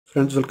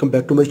Friends, welcome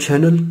back to my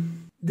channel.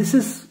 This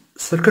is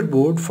circuit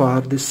board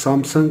for this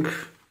Samsung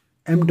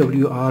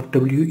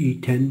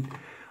MWR-WE10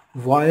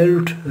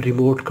 wired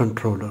remote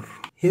controller.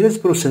 Here is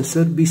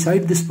processor.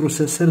 Beside this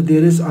processor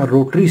there is a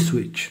rotary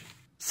switch,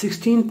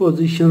 16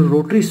 position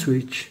rotary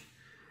switch,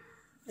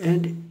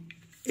 and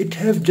it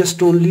have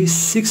just only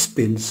 6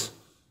 pins.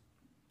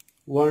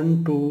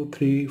 1, 2,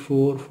 3,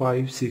 4,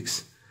 5,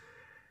 6.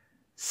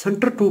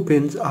 Center 2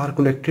 pins are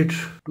connected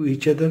to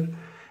each other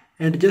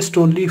and just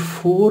only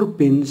 4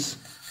 pins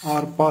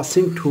are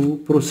passing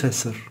to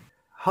processor.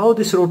 How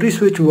this rotary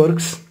switch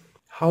works,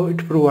 how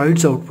it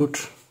provides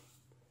output,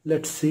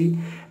 let's see,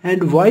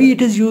 and why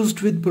it is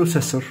used with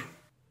processor.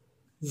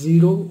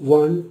 0,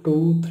 1,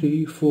 2,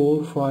 3,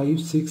 4,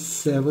 5, 6,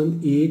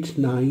 7, 8,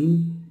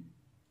 9,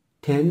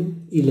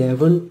 10,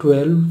 11,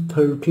 12,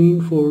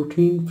 13,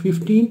 14,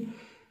 15,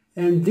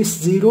 and this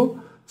 0,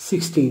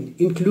 16.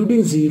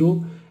 Including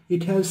 0,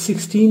 it has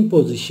 16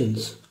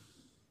 positions.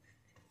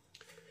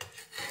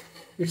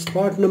 Its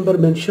part number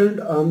mentioned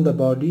on the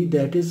body,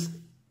 that is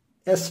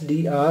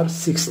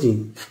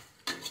SDR-16.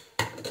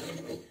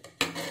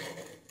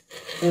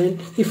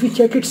 And if we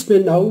check its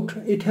pin out,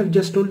 it have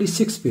just only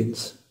 6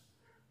 pins.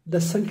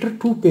 The center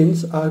 2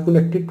 pins are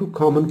connected to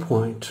common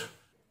point.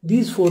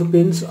 These 4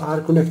 pins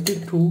are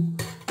connected to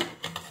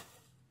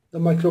the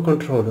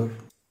microcontroller,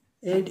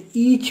 and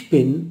each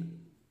pin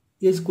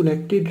is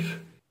connected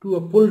to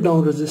a pull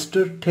down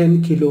resistor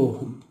 10 kilo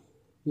ohm.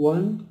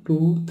 1,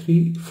 2,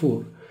 3,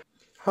 4.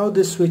 How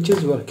this switch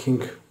is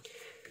working.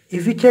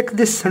 If we check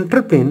this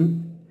center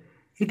pin,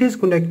 it is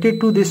connected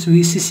to this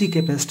VCC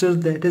capacitor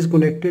that is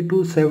connected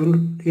to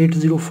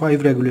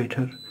 7805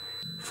 regulator.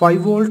 5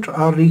 volt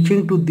are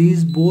reaching to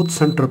these both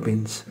center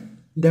pins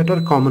that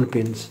are common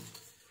pins,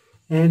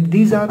 and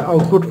these are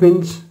output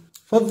pins.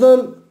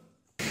 Fadal.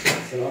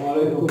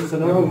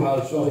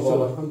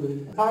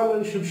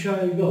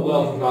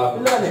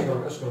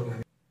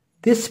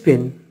 This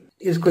pin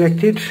is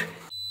connected,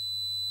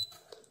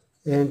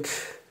 and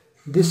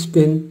this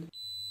pin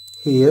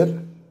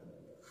here,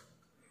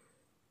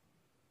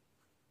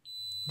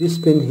 this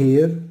pin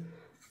here,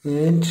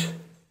 and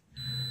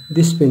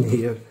this pin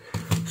here.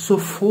 So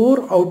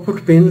 4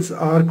 output pins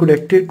are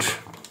connected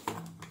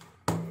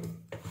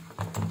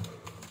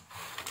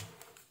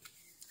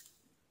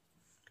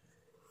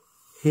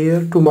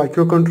here to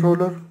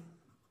microcontroller,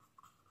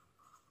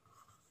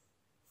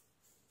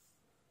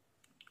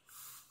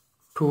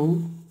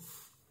 2,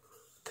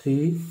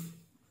 3,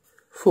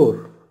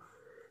 4,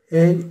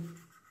 and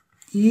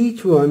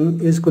each one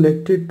is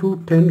connected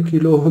to 10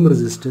 kilo ohm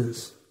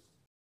resistance.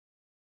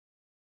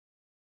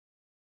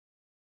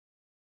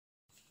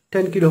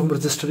 10 kilo ohm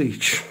resistor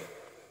each.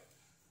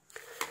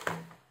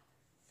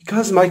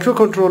 Because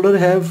microcontroller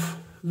have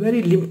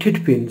very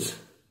limited pins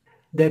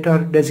that are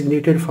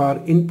designated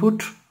for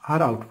input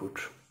or output.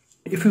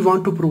 If we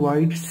want to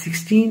provide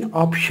 16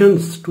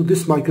 options to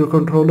this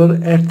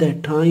microcontroller, at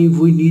that time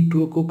we need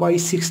to occupy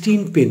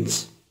 16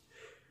 pins,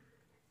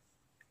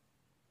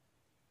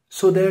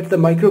 so that the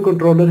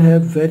microcontroller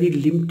have very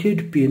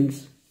limited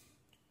pins.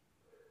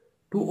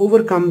 To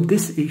overcome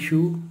this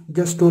issue,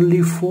 just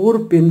only 4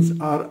 pins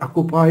are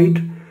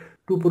occupied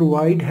to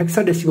provide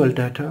hexadecimal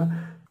data,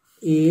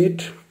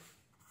 8,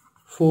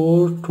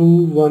 4, 2,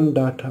 1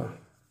 data.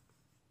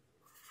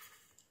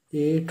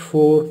 8,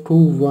 4, 2,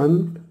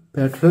 1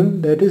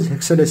 pattern, that is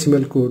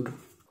hexadecimal code.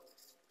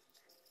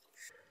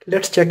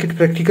 Let's check it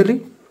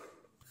practically.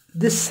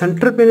 This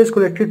center pin is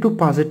connected to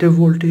positive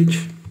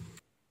voltage.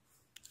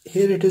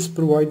 Here it is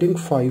providing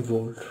 5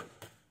 volt.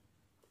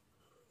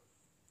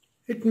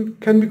 It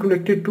can be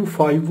connected to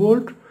 5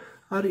 volt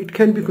or it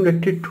can be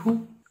connected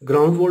to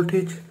ground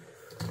voltage.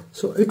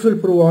 So it will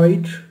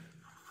provide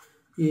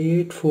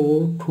 8,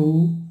 4,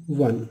 2,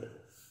 1,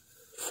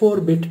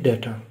 4-bit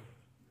data.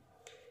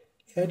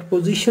 At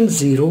position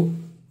 0,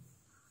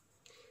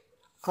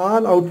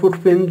 all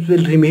output pins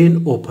will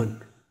remain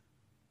open.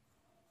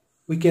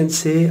 We can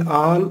say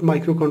all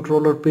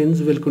microcontroller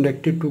pins will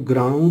connected to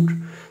ground,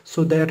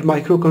 so that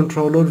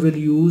microcontroller will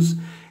use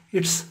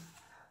its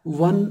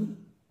one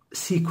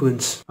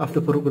sequence of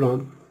the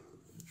program.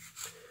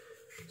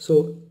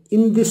 So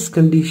in this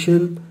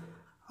condition,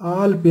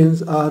 all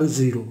pins are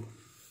 0.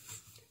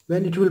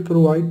 When it will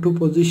provide to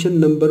position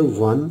number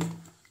 1,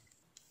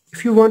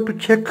 if you want to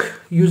check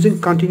using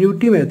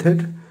continuity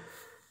method,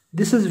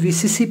 this is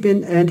VCC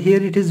pin and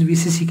here it is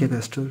VCC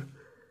capacitor.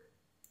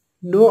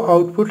 No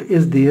output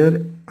is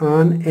there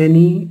on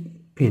any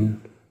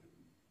pin.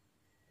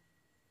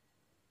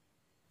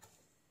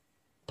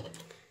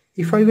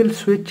 If I will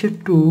switch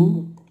it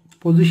to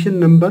position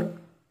number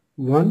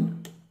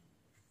 1,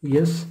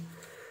 yes,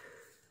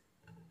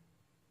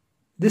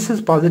 this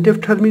is positive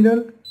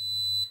terminal,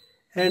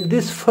 and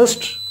this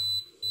first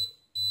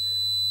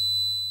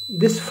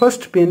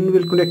pin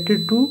will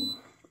connected to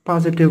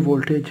positive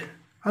voltage.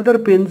 Other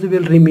pins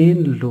will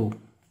remain low.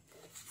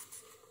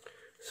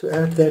 So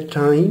at that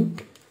time,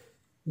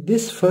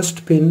 this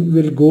first pin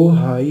will go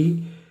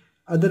high,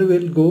 other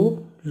will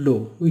go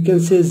low. We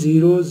can say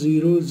 0,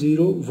 0,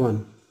 0,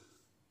 1.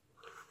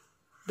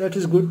 that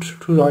is good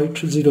to write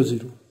 0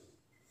 0.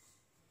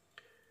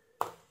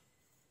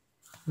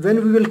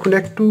 When we will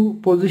connect to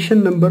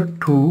position number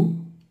 2,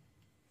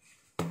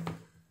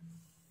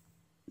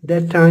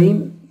 that time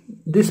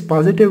this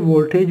positive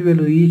voltage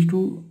will reach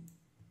to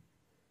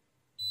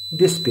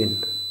this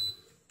pin.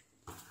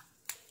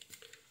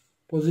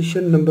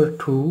 Position number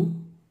 2,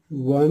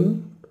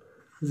 1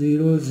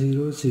 0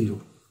 0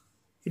 0.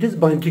 It is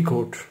binary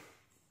code,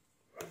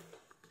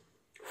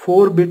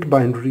 4-bit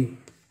binary.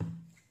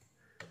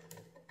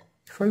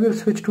 If I will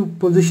switch to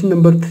position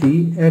number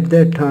 3, at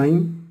that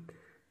time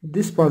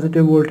this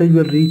positive voltage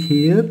will reach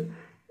here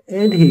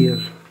and here.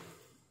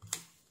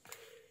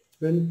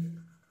 When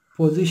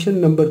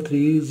position number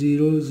 3,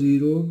 0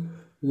 0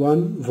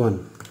 1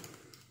 1.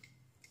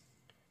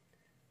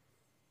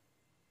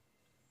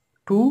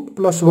 2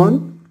 plus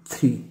 1,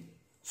 3.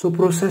 So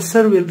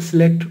processor will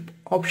select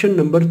option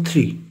number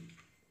 3.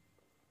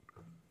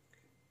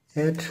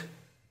 At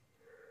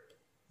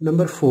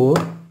number 4,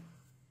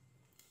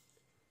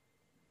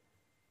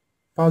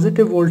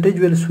 positive voltage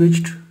will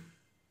switch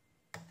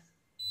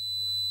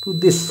to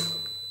this.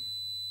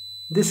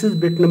 This is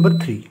bit number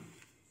 3.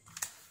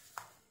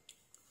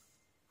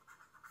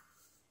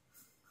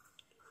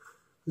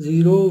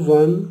 0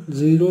 1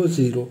 0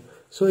 0.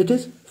 So it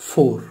is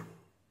 4.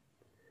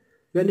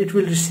 When it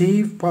will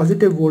receive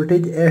positive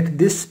voltage at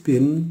this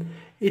pin,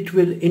 it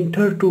will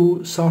enter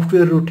to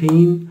software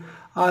routine,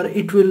 or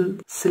it will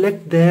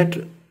select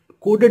that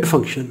coded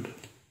function,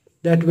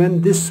 that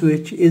when this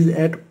switch is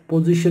at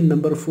position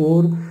number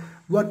 4,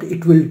 what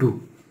it will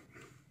do.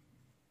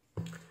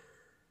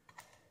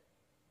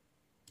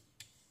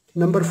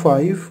 Number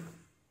 5,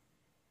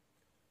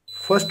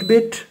 first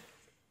bit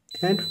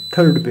and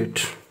third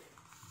bit.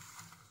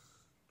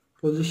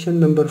 Position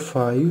number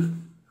 5,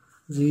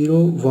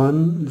 0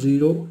 1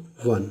 0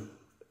 1.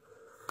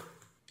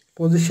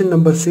 Position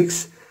number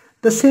 6,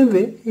 the same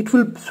way it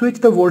will switch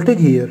the voltage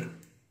here.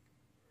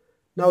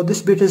 Now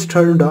this bit is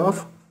turned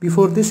off.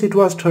 Before this it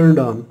was turned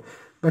on,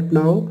 but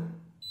now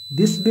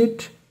this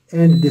bit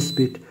and this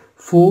bit,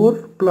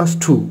 4 plus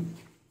 2,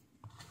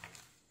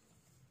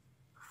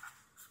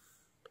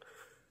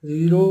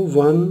 0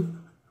 1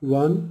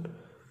 1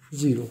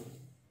 0.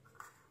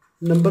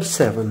 Number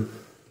 7,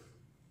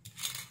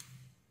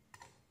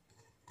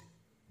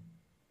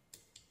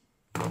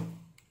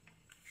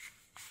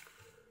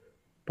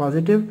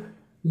 positive,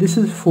 this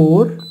is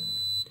 4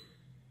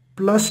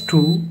 plus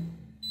 2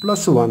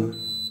 plus 1.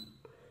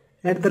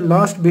 At the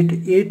last bit,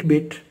 8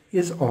 bit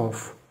is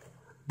off.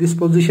 This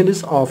position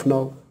is off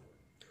now.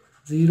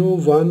 0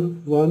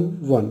 1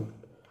 1 1.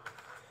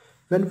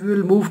 When we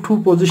will move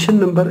to position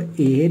number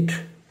 8,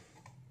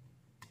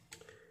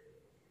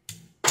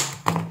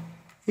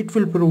 it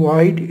will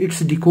provide its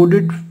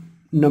decoded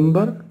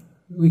number.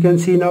 We can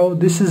see now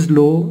this is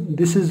low,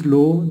 this is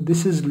low,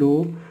 this is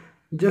low,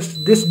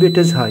 just this bit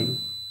is high.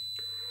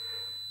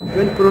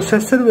 When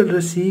processor will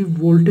receive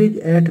voltage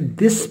at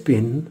this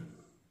pin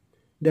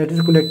that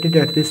is connected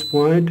at this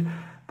point,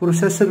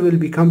 processor will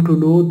become to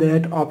know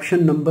that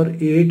option number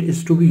 8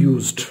 is to be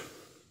used.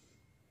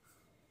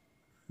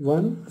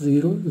 1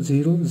 0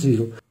 0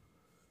 0.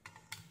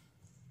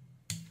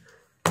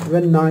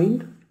 When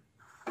 9,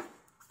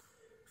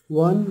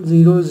 1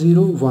 0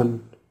 0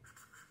 1.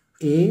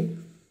 A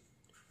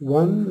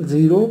 1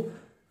 0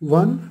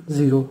 1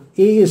 0.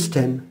 A is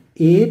 10.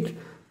 8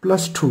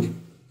 plus 2.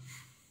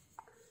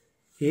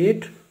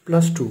 8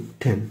 plus 2,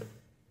 10.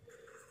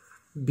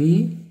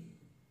 B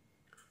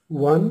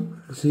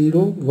 1 0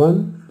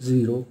 1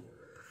 0.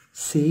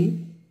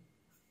 C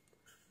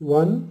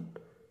 1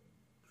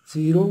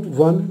 0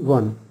 1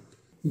 1.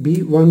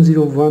 B 1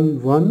 0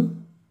 1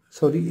 1.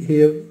 Sorry,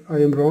 here I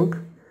am wrong.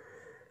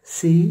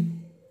 C,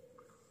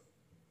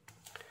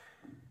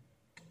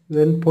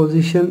 when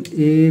position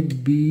A,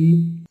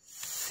 B,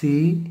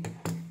 C,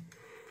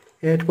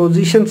 at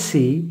position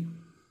C,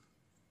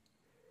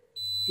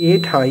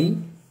 8 high,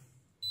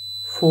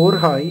 4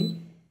 high,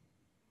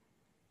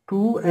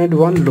 2 and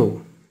 1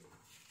 low.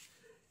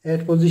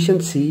 At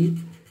position C,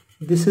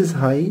 this is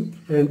high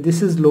and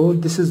this is low,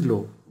 this is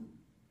low.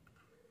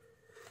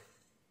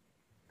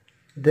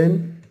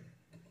 Then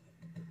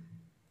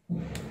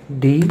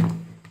D,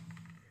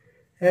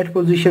 at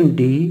position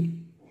D,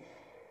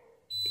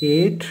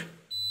 8,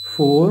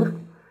 4,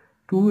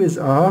 2 is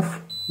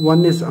off,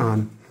 1 is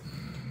on.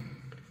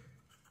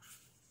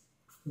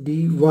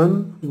 D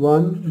 1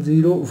 1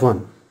 0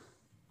 1.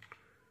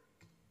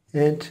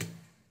 And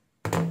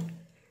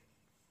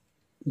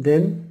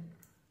then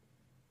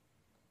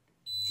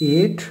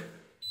 8,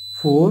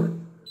 4,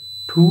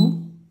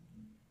 2,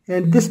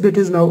 and this bit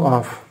is now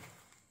off.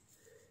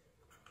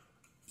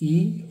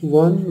 E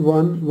 1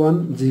 1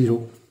 1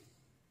 0.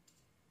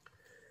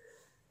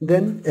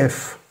 Then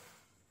F.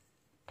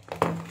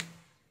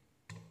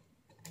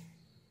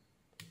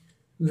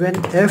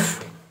 When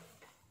F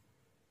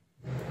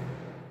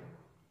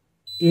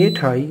 8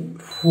 high,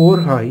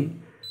 4 high,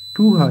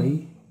 2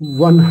 high,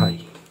 1 high.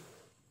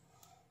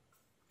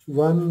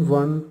 1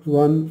 1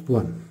 1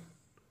 1.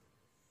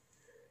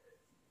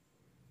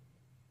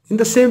 In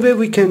the same way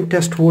we can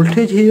test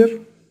voltage here.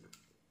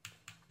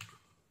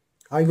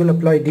 I will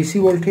apply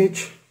DC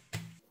voltage.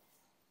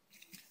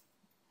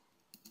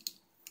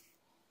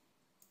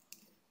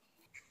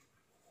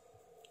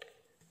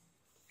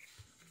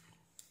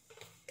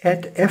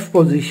 At F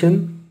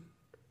position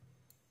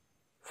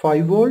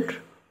 5 volt,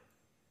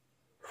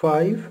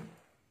 5,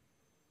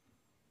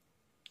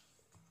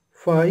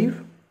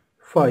 5,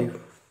 5.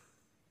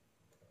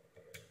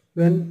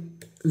 When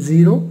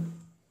 0,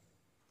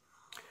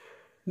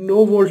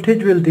 no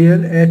voltage will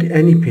there at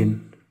any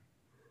pin.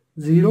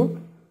 0,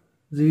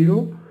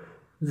 0,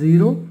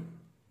 0,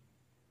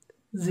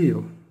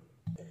 0.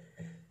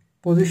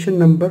 Position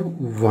number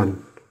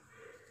 1.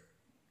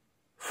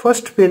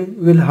 First pin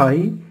will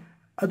high,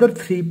 other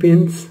 3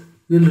 pins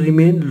will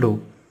remain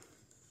low.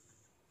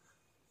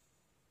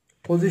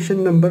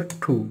 Position number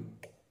 2.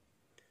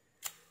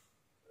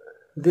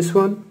 This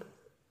one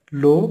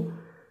low,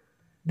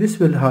 this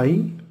will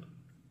high,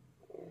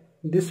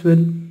 this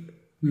will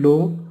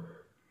low,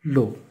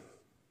 low.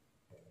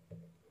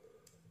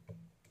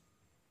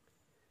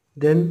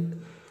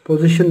 Then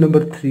position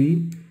number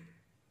 3,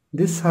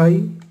 this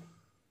high,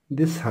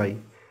 this high.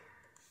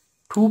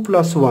 2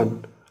 plus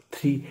 1,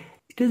 3.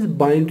 It is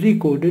binary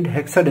coded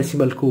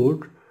hexadecimal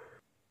code.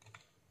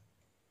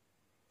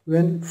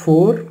 When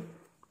 4,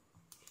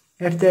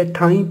 at that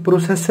time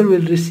processor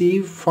will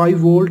receive 5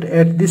 volt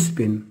at this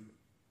pin,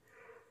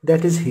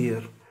 that is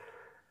here.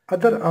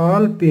 Other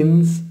all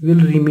pins will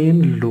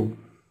remain low.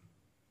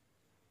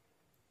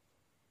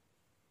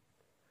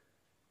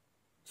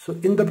 So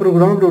in the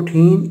program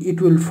routine it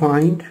will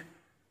find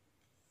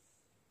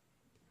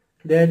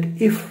that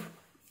if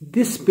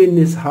this pin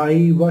is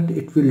high, what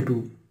it will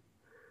do.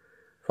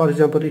 For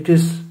example, if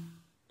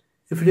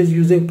it is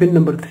using pin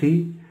number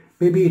 3,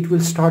 maybe it will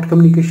start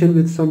communication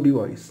with some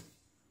device.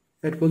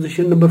 At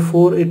position number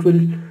 4 it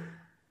will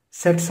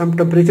set some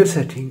temperature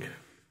setting.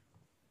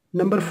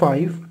 Number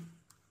 5,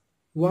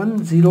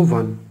 1, 0,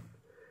 1,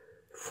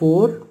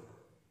 4,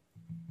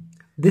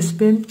 this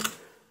pin,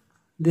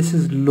 this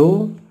is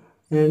low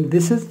and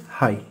this is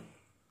high,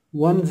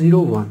 1, 0,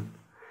 1.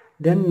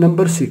 Then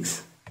number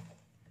 6,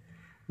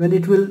 when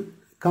it will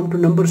come to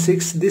number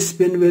 6, this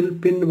pin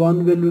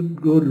 1 will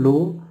go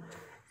low,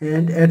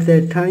 and at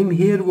that time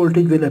here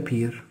voltage will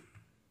appear.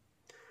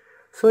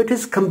 So it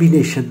is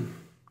combination.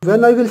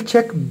 When I will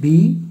check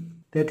B,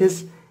 that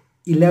is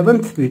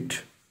 11th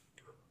bit,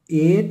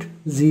 8,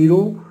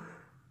 0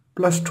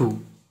 plus 2,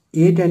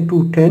 8 and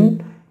 2,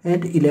 10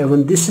 and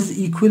 11, this is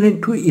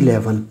equivalent to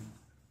 11.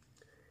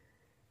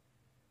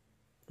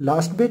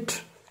 Last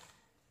bit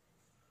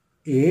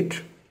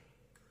 8,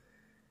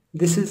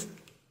 this is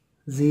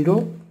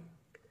 0,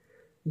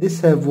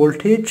 this have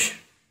voltage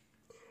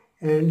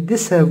and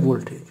this have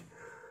voltage.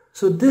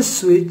 So this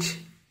switch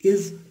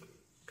is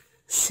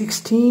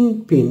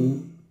 16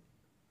 pin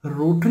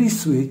rotary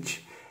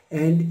switch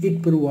and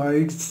it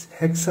provides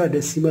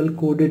hexadecimal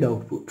coded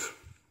output.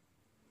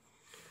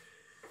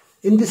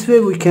 In this way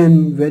we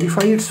can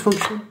verify its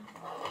function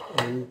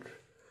and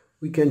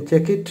we can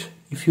check it.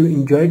 If you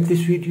enjoyed this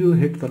video,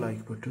 hit the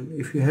like button.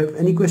 If you have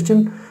any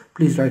question,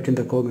 please write in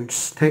the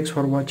comments. Thanks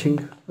for watching.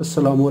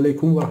 Assalamu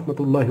alaikum wa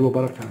rahmatullahi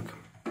wa barakatuh.